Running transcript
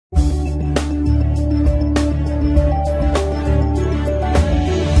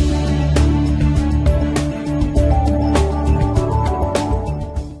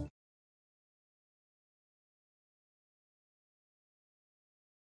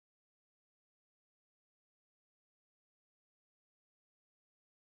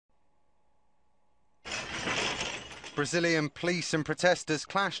Brazilian police and protesters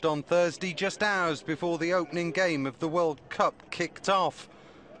clashed on Thursday just hours before the opening game of the World Cup kicked off.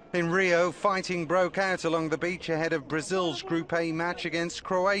 In Rio, fighting broke out along the beach ahead of Brazil's Group A match against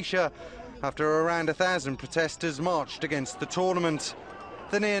Croatia, after around 1,000 protesters marched against the tournament.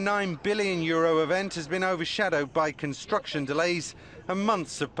 The near €9 billion event has been overshadowed by construction delays and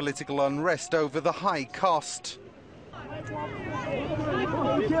months of political unrest over the high cost.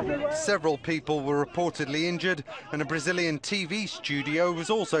 Several people were reportedly injured, and a Brazilian TV studio was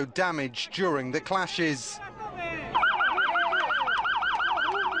also damaged during the clashes.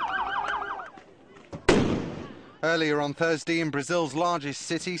 Earlier on Thursday, in Brazil's largest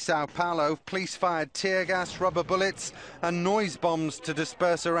city, Sao Paulo, police fired tear gas, rubber bullets and noise bombs to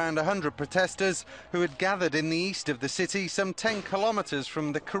disperse around 100 protesters who had gathered in the east of the city, some 10 kilometres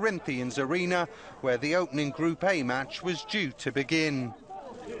from the Corinthians arena, where the opening Group A match was due to begin.